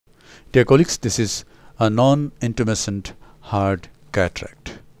Dear colleagues, this is a non-intumescent hard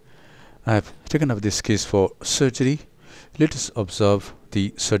cataract. I have taken up this case for surgery. Let us observe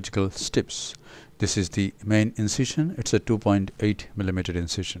the surgical steps. This is the main incision. It's a 2.8 millimeter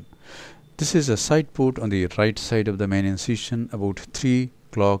incision. This is a side port on the right side of the main incision, about 3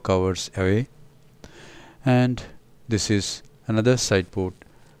 clock hours away. And this is another side port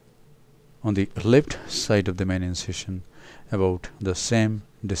on the left side of the main incision, about the same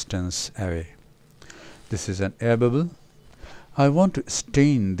distance away. This is an air bubble. I want to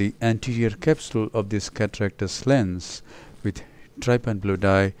stain the anterior capsule of this cataractous lens with trypan blue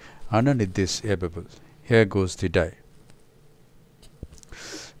dye underneath this air bubble. Here goes the dye.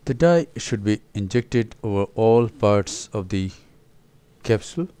 The dye should be injected over all parts of the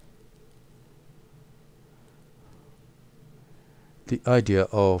capsule. The idea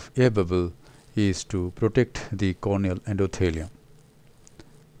of air bubble is to protect the corneal endothelium.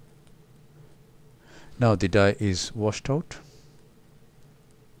 Now the dye is washed out,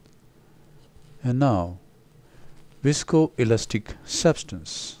 and now viscoelastic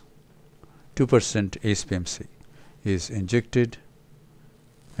substance 2% HPMC is injected.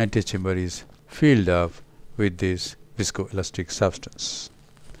 Antechamber is filled up with this viscoelastic substance.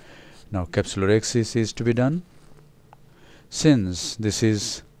 Now capsular axis is to be done. Since this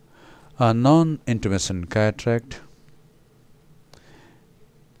is a non-intumescent cataract,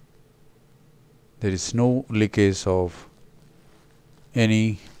 there is no leakage of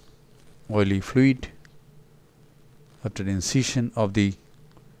any oily fluid after incision of the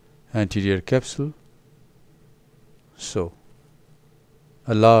anterior capsule. So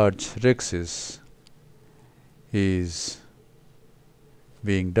a large rhexis is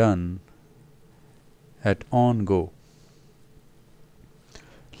being done at on-go.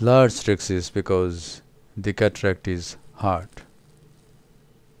 Large rhexis because the cataract is hard.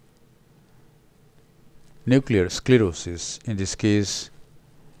 Nuclear sclerosis in this case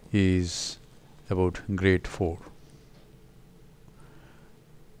is about grade 4.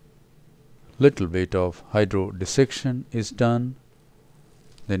 Little bit of hydrodissection is done.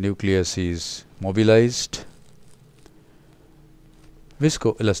 The nucleus is mobilized.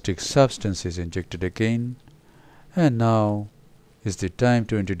 Viscoelastic substance is injected again, and now is the time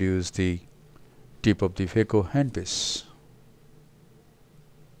to introduce the tip of the phaco handpiece.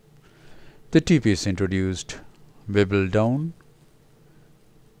 The tip is introduced, bevel down.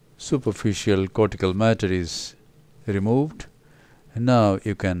 Superficial cortical matter is removed, and now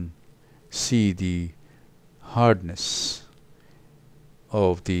you can see the hardness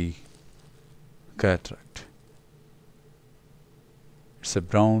of the cataract. It's a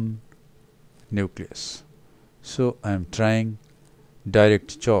brown nucleus. So I am trying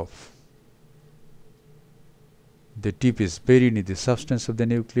direct chop. The tip is buried in the substance of the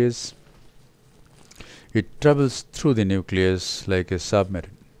nucleus. It travels through the nucleus like a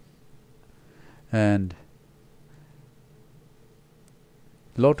submarine, and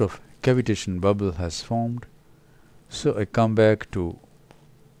lot of cavitation bubble has formed. So I come back to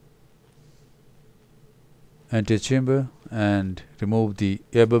antechamber and remove the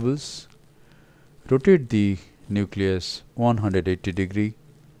air bubbles, rotate the nucleus 180 degree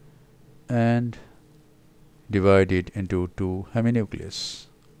and divide it into 2 heminucleus.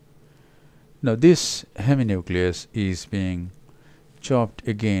 Now this heminucleus is being chopped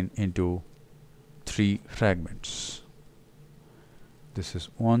again into 3 fragments. This is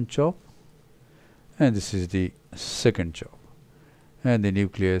one chop, and this is the second chop, and the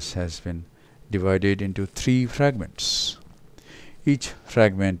nucleus has been divided into 3 fragments. Each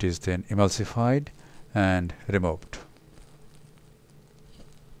fragment is then emulsified and removed.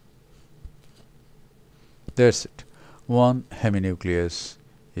 That's it. One heminucleus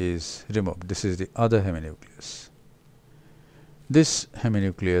is removed. This is the other heminucleus. This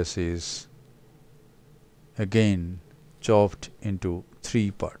heminucleus is again chopped into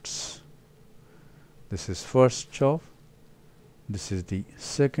 3 parts. This is first chop, this is the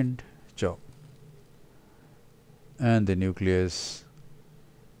second chop, and the nucleus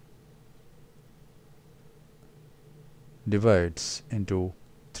divides into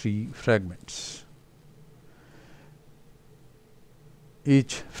 3 fragments.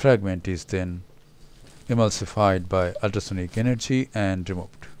 Each fragment is then emulsified by ultrasonic energy and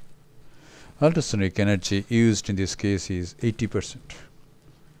removed. Ultrasonic energy used in this case is 80%.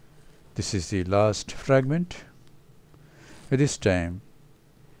 This is the last fragment. At this time,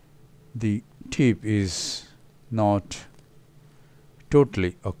 the tip is not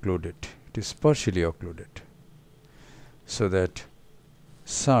totally occluded, it is partially occluded, so that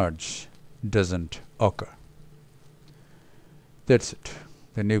surge doesn't occur. That's it.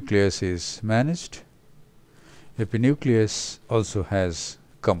 the nucleus is managed. Epinucleus also has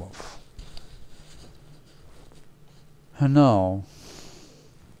come off. And now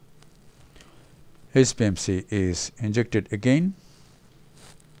HPMC is injected again.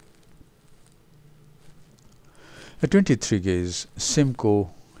 A 23 gauge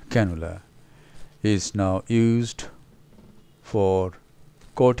Simcoe cannula is now used for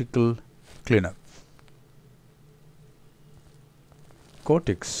cortical cleanup.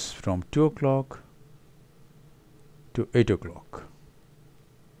 Cortex from 2 o'clock to 8 o'clock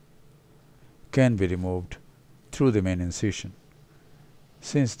can be removed through the main incision.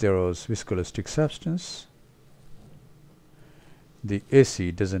 Since there was viscoelastic substance, the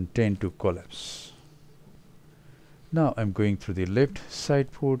AC doesn't tend to collapse. Now I'm going through the left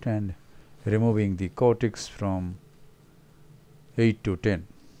side port and removing the cortex from 8 to 10.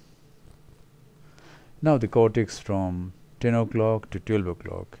 Now the cortex from 10 o'clock to 12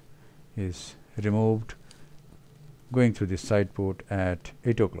 o'clock is removed, going through the side port at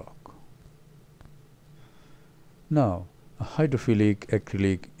 8 o'clock. Now a hydrophilic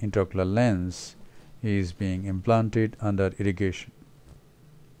acrylic intraocular lens is being implanted under irrigation.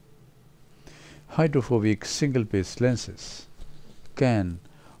 Hydrophobic single-piece lenses can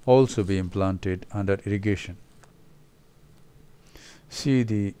also be implanted under irrigation. See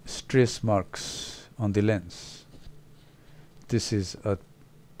the stress marks on the lens. This is a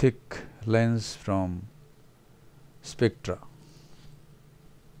thick lens from Spectra.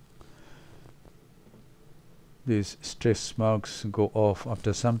 These stress marks go off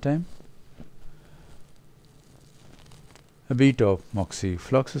after some time. A bit of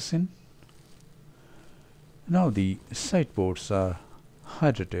moxifloxacin. Now the side ports are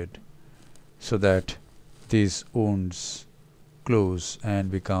hydrated so that these wounds close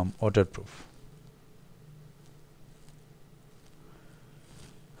and become waterproof.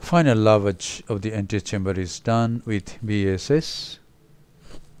 Final lavage of the anterior chamber is done with BASS,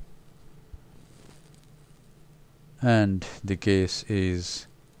 and the case is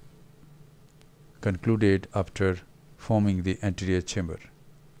concluded after forming the anterior chamber.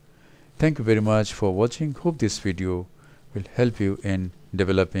 Thank you very much for watching. Hope this video will help you in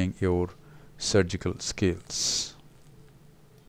developing your surgical skills.